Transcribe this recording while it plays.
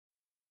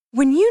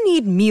When you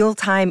need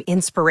mealtime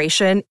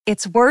inspiration,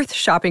 it's worth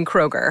shopping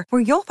Kroger,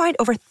 where you'll find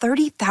over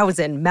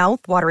 30,000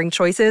 mouth-watering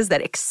choices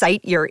that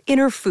excite your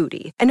inner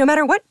foodie. And no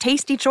matter what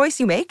tasty choice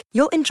you make,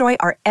 you'll enjoy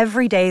our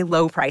everyday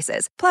low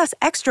prices, plus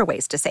extra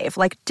ways to save,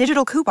 like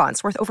digital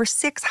coupons worth over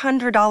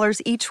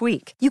 $600 each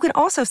week. You can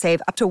also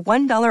save up to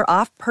 $1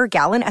 off per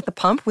gallon at the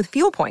pump with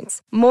fuel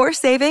points. More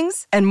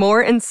savings and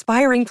more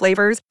inspiring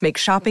flavors make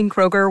shopping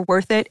Kroger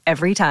worth it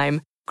every time.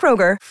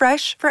 Kroger,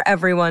 fresh for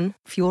everyone.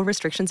 Fuel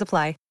restrictions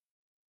apply.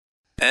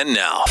 And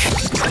now,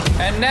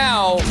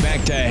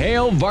 back to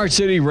Hail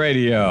Varsity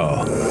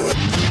Radio.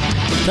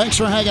 Thanks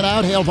for hanging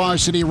out. Hail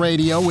Varsity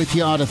Radio with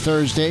you on a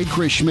Thursday.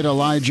 Chris Schmidt,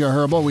 Elijah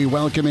Herbal. We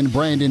welcome in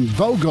Brandon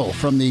Vogel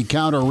from the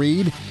Counter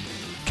Read.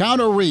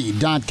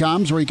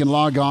 CounterRead.com is where you can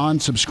log on,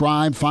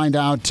 subscribe, find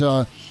out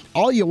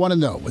all you want to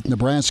know with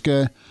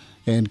Nebraska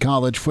and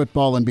college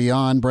football and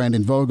beyond.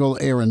 Brandon Vogel,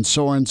 Aaron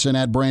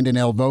Sorensen at Brandon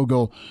L.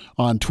 Vogel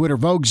on Twitter.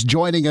 Vogue's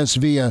joining us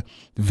via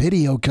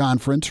video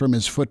conference from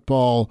his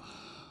football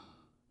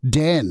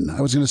den.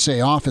 I was going to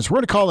say office. We're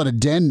going to call it a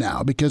den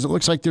now because it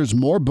looks like there's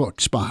more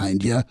books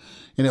behind you,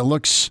 and it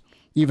looks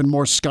even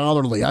more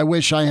scholarly. I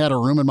wish I had a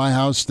room in my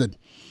house that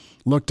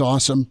looked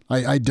awesome.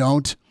 I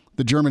don't.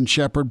 The German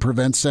Shepherd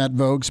prevents that,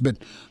 Vogues, but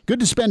good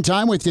to spend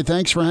time with you.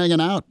 Thanks for hanging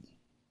out.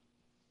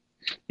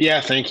 Yeah,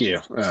 thank you.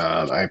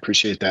 I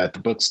appreciate that. The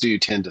books do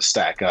tend to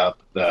stack up,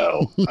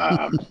 though.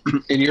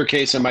 In your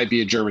case, it might be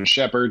a German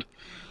Shepherd.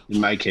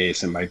 In my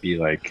case, it might be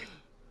like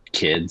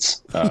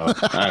kids.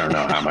 I don't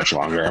know how much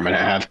longer I'm going to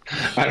have.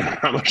 I don't know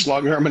how much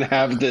longer I'm going to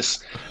have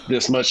this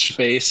much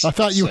space. I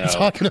thought you were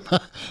talking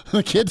about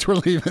the kids were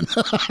leaving.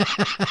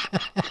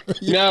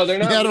 No, they're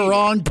not. You had a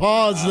wrong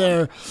pause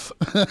there.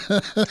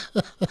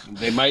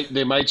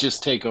 They might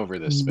just take over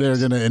this space. They're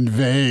going to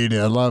invade.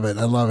 I love it.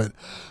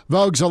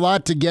 Vogue's a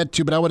lot to get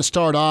to, but I want to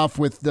start off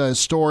with the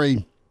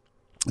story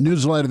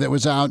newsletter that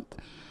was out,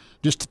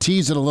 just to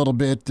tease it a little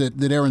bit,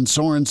 that Aaron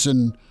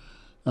Sorensen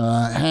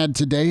had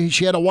today.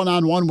 She had a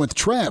one-on-one with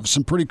Trev.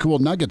 Some pretty cool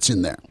nuggets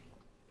in there.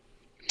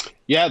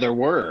 Yeah, there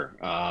were.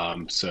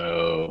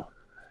 So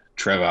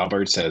Trev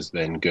Alberts has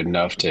been good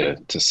enough to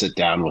sit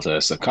down with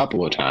us a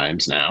couple of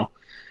times now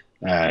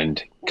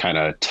and kind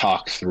of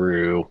talk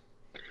through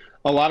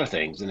a lot of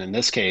things. And in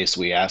this case,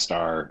 we asked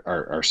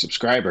our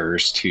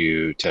subscribers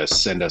to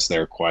send us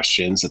their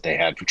questions that they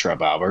had for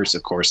Trev Alberts.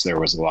 Of course, there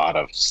was a lot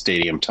of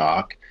stadium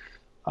talk.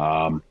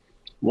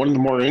 One of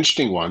the more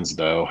interesting ones,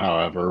 though,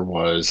 however,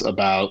 was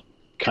about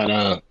kind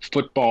of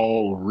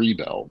football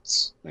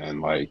rebuilds.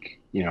 And, I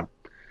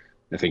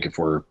think if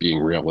we're being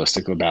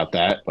realistic about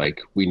that,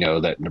 we know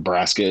that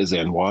Nebraska is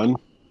in one.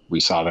 We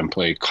saw them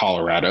play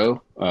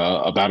Colorado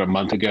about a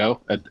month ago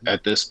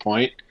at this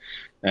point.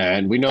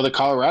 And we know that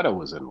Colorado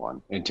was in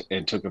one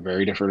and took a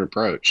very different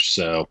approach.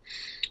 So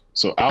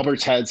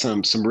Alberts had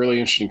some really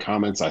interesting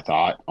comments, I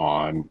thought,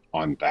 on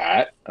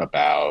that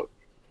about,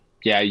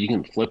 yeah, you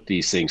can flip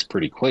these things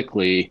pretty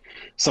quickly.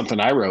 Something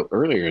I wrote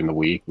earlier in the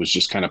week was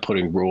just kind of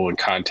putting Rule in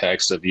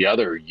context of the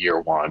other year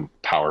one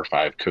Power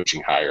 5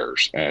 coaching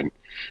hires. And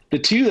the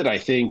two that I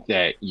think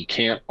that you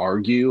can't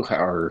argue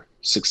are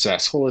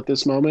successful at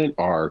this moment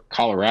are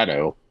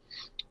Colorado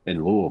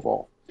and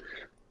Louisville.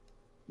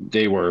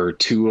 They were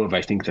two of,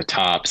 I think, the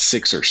top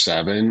 6 or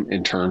 7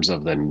 in terms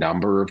of the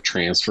number of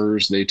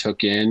transfers they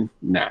took in.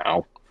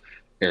 Now,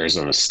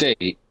 Arizona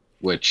State,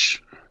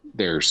 which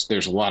there's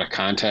a lot of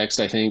context,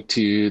 I think,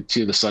 to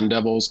the Sun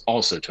Devils,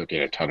 also took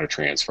in a ton of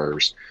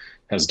transfers,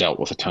 has dealt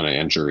with a ton of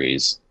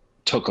injuries,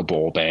 took a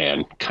bowl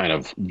ban kind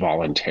of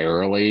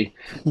voluntarily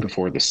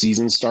before the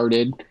season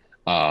started.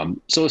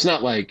 So it's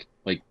not like,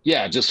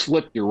 yeah, just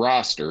flip your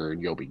roster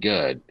and you'll be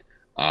good.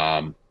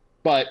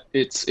 But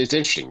it's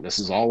interesting. This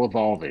is all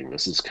evolving.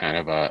 This is kind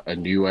of a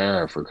new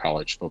era for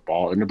college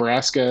football. And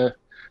Nebraska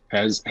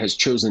has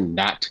chosen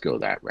not to go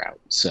that route.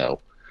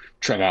 So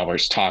Trev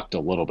Alberts talked a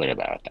little bit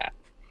about that.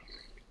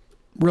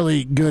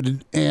 Really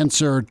good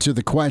answer to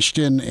the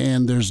question,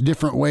 and there's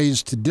different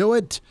ways to do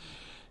it.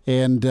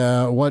 And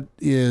what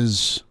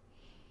is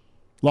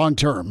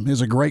long-term is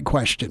a great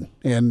question.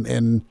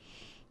 And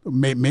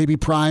maybe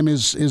Prime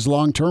is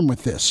long-term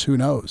with this. Who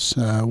knows?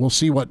 We'll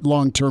see what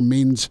long-term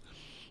means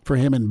for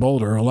him in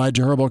Boulder.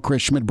 Elijah Herbal,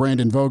 Chris Schmidt,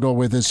 Brandon Vogel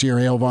with us here,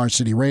 Hail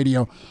Varsity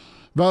Radio.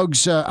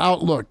 Vogue's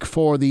outlook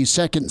for the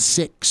second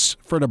 6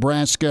 for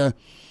Nebraska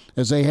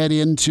as they head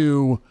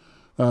into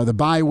the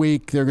bye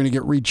week. They're going to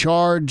get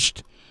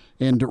recharged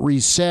and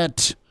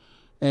reset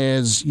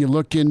as you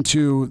look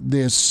into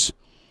this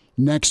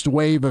next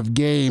wave of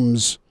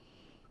games.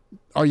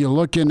 Are you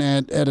looking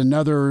at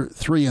another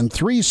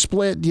 3-3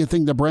 split? Do you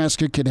think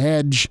Nebraska could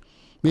hedge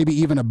maybe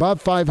even above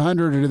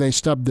 500, or do they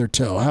stub their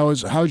toe?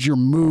 How's your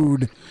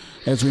mood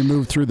as we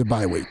move through the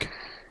bye week?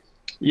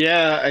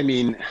 Yeah, I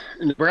mean,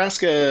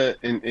 Nebraska,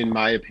 in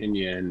my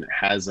opinion,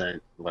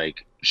 hasn't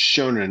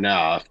shown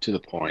enough to the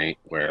point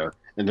where,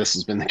 and this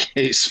has been the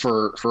case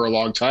for a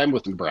long time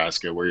with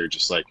Nebraska, where you're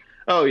just like,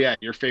 oh yeah,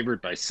 you're favored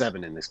by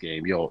 7 in this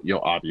game. You'll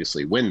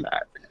obviously win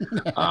that.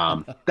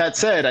 That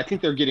said, I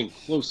think they're getting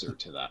closer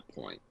to that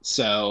point.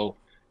 So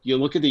you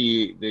look at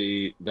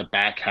the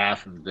back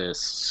half of this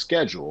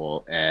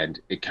schedule, and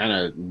it kind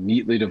of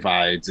neatly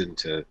divides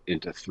into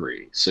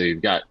three. So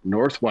you've got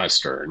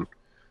Northwestern,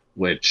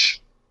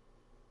 which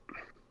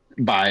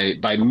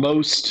by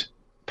most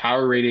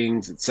power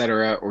ratings, et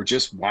cetera, or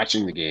just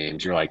watching the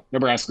games, you're like,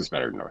 Nebraska's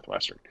better than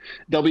Northwestern.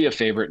 They'll be a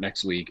favorite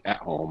next week at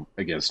home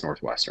against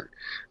Northwestern.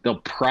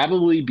 They'll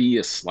probably be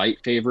a slight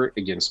favorite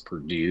against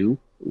Purdue,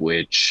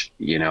 which,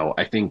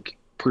 I think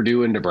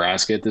Purdue and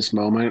Nebraska at this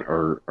moment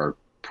are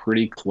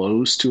pretty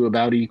close to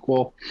about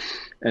equal.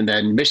 And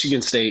then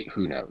Michigan State,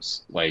 who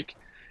knows? Like,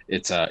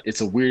 it's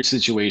a weird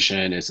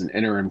situation. It's an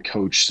interim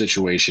coach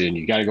situation.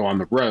 You got to go on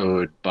the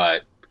road,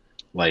 but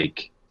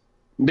like,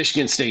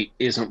 Michigan State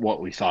isn't what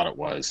we thought it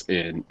was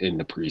in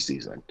the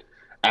preseason.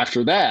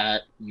 After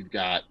that, you've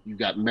got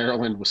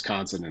Maryland,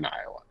 Wisconsin, and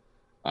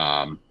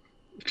Iowa.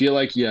 Feel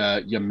like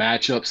you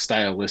match up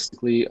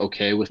stylistically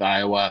okay with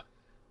Iowa.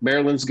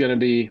 Maryland's going to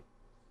be,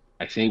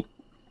 I think,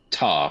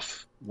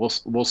 tough.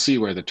 We'll see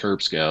where the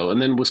Terps go.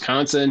 And then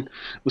Wisconsin's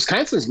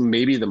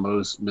maybe the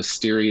most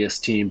mysterious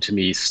team to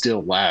me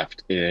still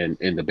left in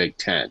the Big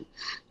Ten.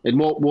 And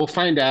we'll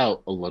find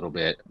out a little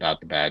bit about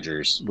the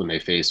Badgers when they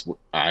face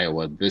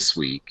Iowa this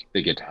week.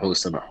 They get to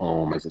host them at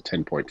home as a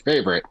 10-point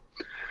favorite.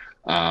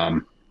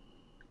 But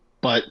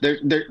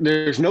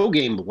there's no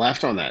game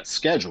left on that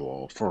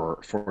schedule for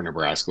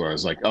Nebraska where I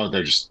was like, oh,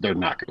 they're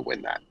not going to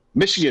win that.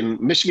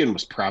 Michigan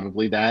was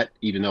probably that,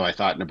 even though I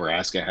thought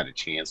Nebraska had a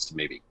chance to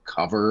maybe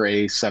cover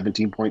a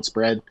 17-point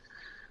spread.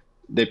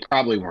 They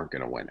probably weren't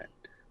going to win it.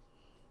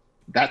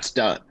 That's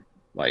done.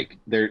 Like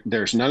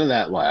there's none of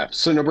that left.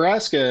 So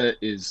Nebraska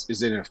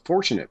is in a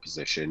fortunate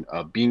position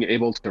of being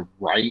able to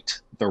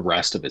write the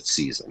rest of its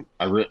season.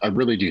 I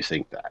really do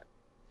think that.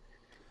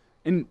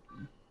 And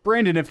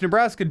Brandon, if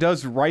Nebraska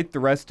does write the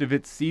rest of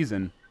its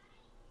season,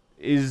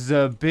 is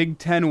a Big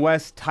Ten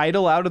West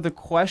title out of the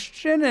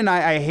question? And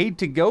I hate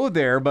to go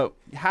there, but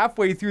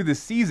halfway through the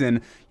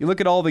season, you look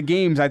at all the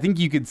games, I think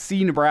you could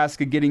see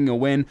Nebraska getting a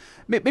win.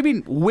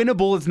 Maybe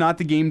winnable is not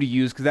the game to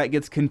use because that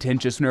gets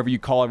contentious whenever you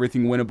call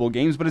everything winnable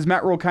games. But as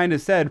Matt Rule kind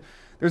of said,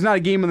 there's not a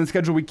game on the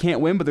schedule we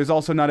can't win, but there's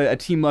also not a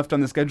team left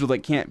on the schedule that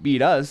can't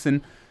beat us. And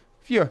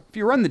if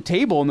you run the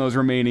table in those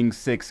remaining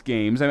 6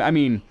 games, I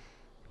mean,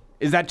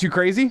 is that too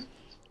crazy?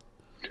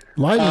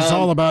 Life is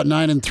all about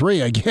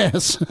 9-3, I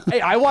guess.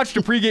 Hey, I watched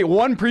one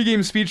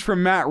pregame speech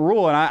from Matt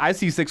Rule, and I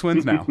see 6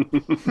 wins now.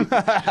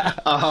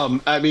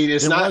 I mean,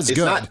 it's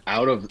not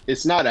out of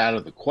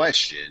the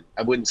question.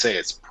 I wouldn't say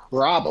it's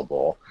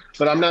probable,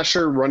 but I'm not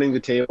sure running the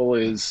table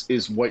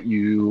is what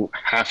you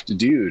have to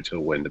do to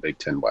win the Big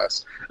Ten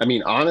West. I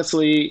mean,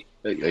 honestly,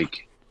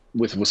 like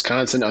with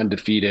Wisconsin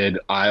undefeated,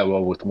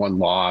 Iowa with 1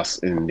 loss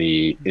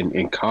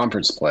in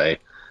conference play,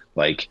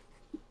 like.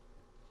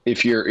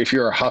 If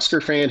you're a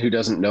Husker fan who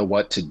doesn't know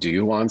what to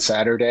do on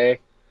Saturday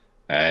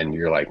and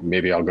you're like,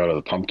 maybe I'll go to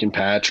the pumpkin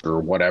patch or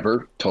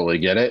whatever, totally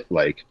get it.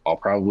 Like, I'll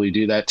probably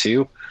do that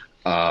too.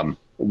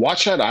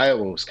 Watch that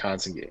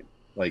Iowa-Wisconsin game.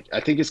 Like, I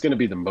think it's going to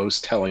be the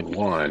most telling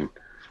one.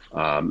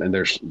 And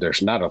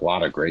there's not a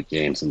lot of great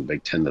games in the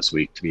Big Ten this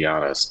week, to be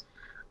honest.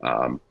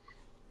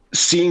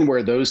 Seeing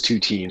where those two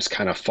teams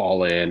kind of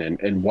fall in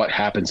and what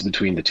happens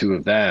between the two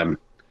of them,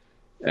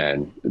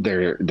 and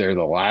they're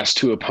the last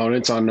 2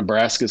 opponents on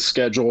Nebraska's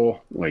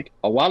schedule. Like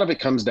a lot of it,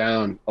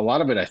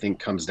 I think,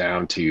 comes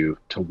down to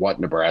what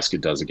Nebraska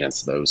does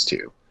against those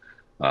two.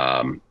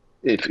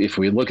 If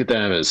we look at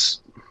them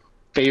as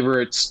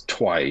favorites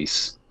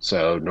twice,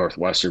 so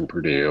Northwestern,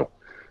 Purdue,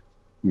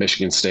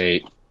 Michigan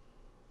State,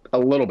 a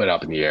little bit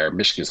up in the air.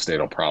 Michigan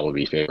State will probably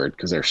be favored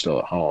because they're still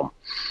at home.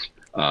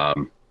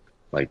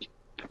 Like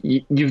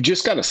you've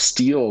just got to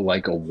steal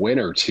like a win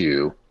or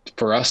two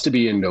for us to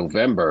be in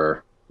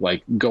November,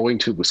 like going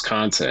to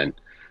Wisconsin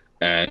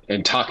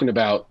and talking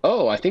about,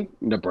 oh, I think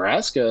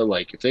Nebraska,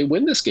 like if they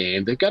win this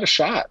game, they've got a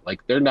shot.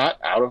 Like they're not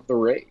out of the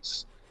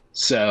race.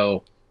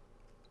 So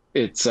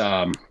it's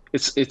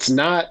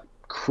not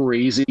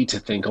crazy to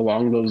think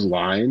along those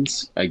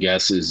lines, I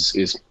guess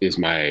is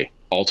my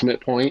ultimate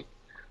point.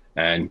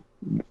 And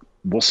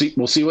we'll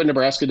see what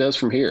Nebraska does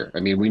from here. I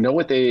mean, we know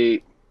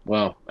I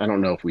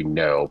don't know if we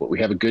know, but we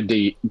have a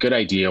good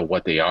idea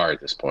what they are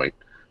at this point.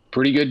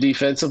 Pretty good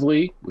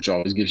defensively, which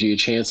always gives you a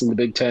chance in the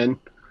Big Ten.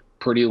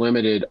 Pretty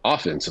limited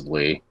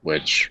offensively,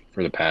 which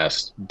for the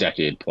past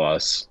decade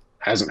plus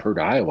hasn't hurt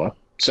Iowa.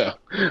 So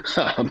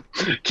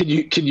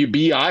can you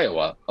be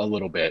Iowa a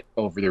little bit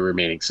over the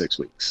remaining 6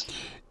 weeks?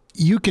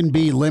 You can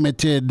be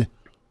limited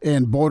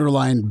and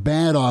borderline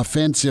bad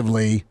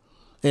offensively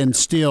and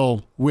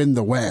still win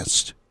the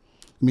West.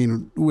 I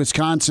mean,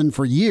 Wisconsin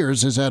for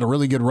years has had a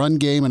really good run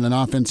game and an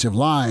offensive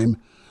line,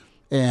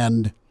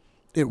 and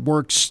it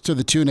works to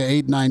the tune of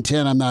 8, 9,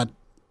 10. I'm not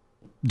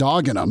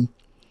dogging them.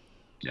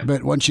 Yep.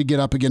 But once you get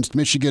up against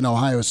Michigan,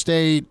 Ohio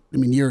State, I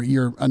mean,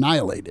 you're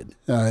annihilated,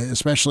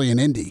 especially in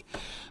Indy.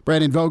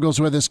 Brandon Vogel's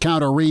with us,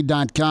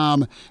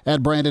 counterread.com,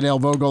 at Brandon L.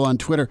 Vogel on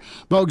Twitter.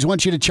 Vogues,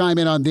 want you to chime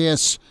in on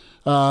this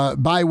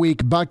bye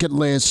week bucket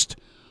list.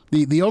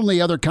 The only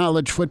other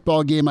college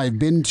football game I've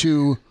been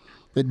to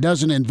that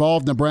doesn't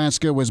involve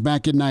Nebraska was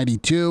back in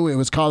 '92. It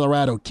was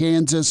Colorado,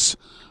 Kansas,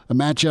 a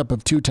matchup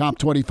of two top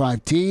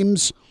 25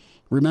 teams.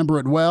 Remember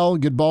it well.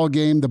 Good ball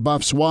game. The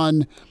Buffs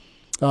won.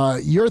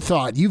 Your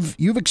thought?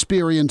 You've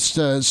experienced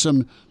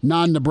some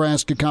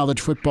non-Nebraska college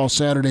football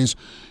Saturdays.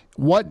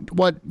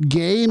 What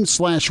game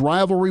 /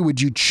 rivalry would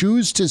you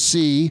choose to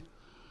see,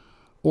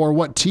 or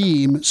what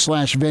team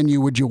 / venue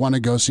would you want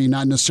to go see?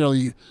 Not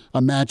necessarily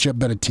a matchup,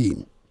 but a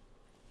team.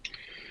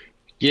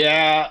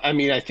 Yeah, I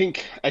mean, I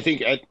think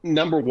at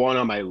number one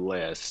on my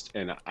list,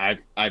 and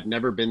I've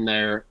never been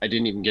there. I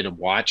didn't even get to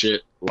watch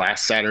it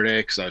last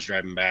Saturday because I was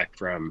driving back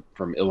from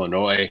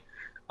Illinois.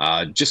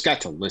 Just got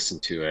to listen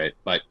to it,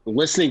 but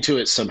listening to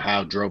it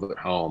somehow drove it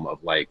home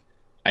of like,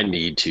 I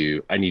need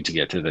to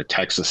get to the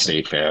Texas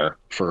State Fair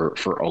for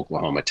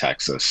Oklahoma,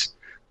 Texas.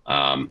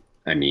 I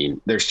mean,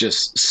 there's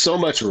just so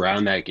much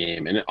around that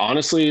game, and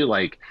honestly,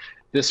 like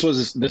this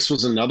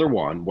was another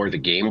one where the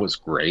game was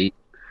great.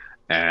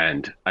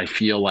 And I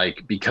feel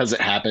like because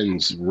it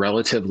happens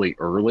relatively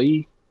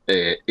early,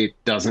 it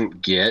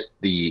doesn't get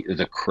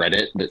the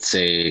credit that,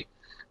 say,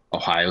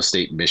 Ohio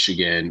State,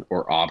 Michigan,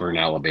 or Auburn,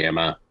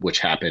 Alabama, which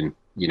happen,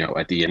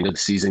 at the end of the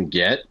season,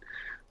 get.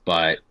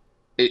 But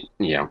if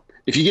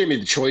you gave me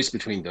the choice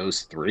between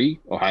those three,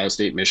 Ohio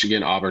State,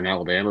 Michigan, Auburn,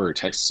 Alabama, or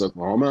Texas,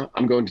 Oklahoma,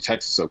 I'm going to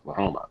Texas,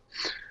 Oklahoma.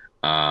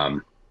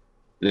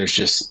 There's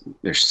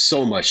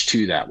so much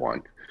to that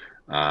one.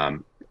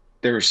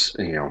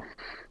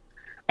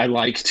 I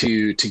like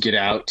to get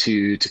out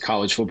to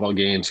college football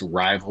games,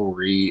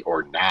 rivalry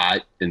or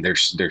not, and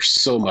there's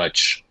so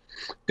much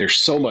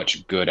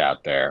good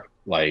out there.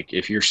 Like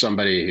if you're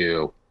somebody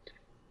who,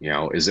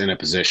 is in a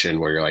position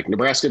where you're like,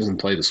 Nebraska doesn't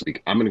play this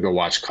week, I'm going to go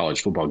watch a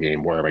college football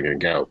game. Where am I going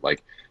to go?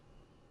 Like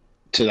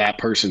to that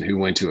person who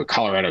went to a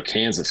Colorado,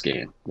 Kansas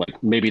game,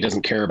 like maybe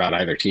doesn't care about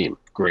either team.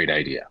 Great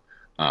idea.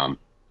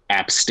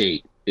 App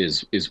State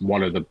is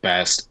one of the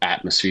best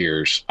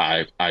atmospheres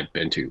I've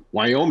been to.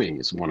 Wyoming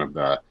is one of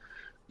the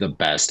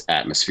best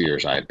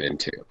atmospheres I've been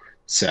to.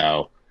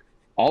 So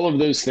all of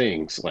those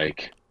things,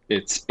 like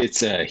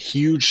it's a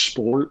huge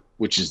sport,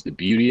 which is the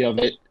beauty of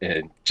it.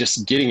 And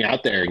just getting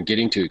out there and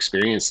getting to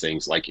experience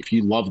things. Like if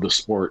you love the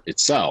sport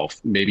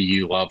itself, maybe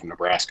you love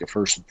Nebraska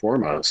first and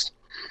foremost,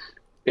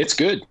 it's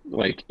good.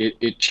 Like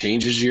it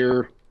changes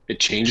your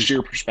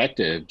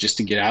perspective just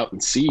to get out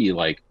and see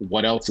like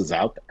what else is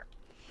out there.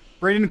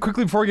 Brandon,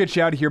 quickly before we get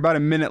you out of here, about a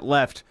minute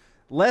left.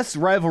 Less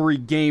rivalry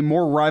game,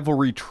 more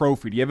rivalry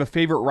trophy. Do you have a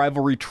favorite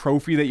rivalry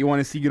trophy that you want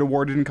to see get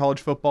awarded in college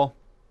football?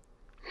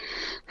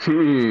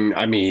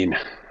 I mean,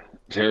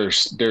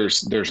 there's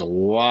a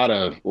lot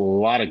of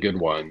good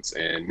ones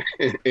in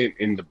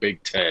the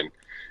Big Ten.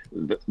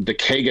 The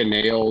Keg of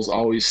Nails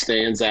always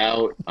stands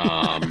out.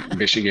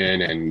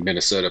 Michigan and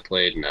Minnesota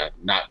played in a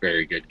not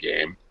very good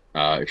game.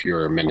 If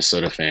you're a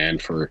Minnesota fan,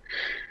 for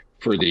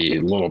the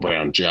Little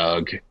Brown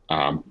Jug.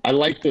 I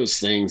like those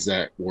things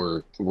that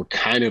were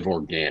kind of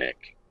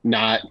organic,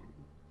 not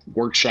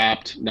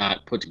workshopped,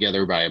 not put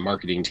together by a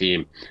marketing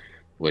team,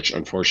 which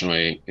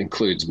unfortunately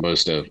includes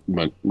most of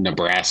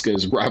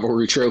Nebraska's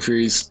rivalry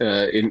trophies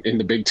in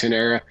the Big Ten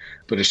era.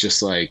 But it's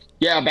just like,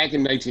 yeah, back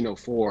in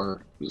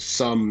 1904,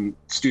 some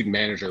student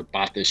manager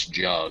bought this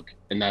jug,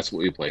 and that's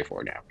what we play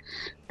for now.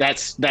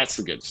 That's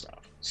the good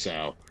stuff.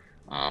 So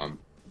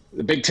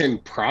the Big Ten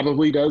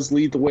probably does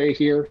lead the way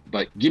here,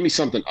 but give me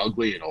something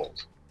ugly and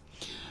old.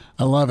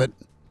 I love it.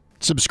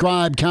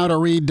 Subscribe,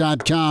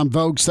 counterread.com.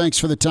 Vogels, thanks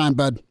for the time,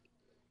 bud.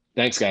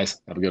 Thanks,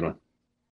 guys. Have a good one.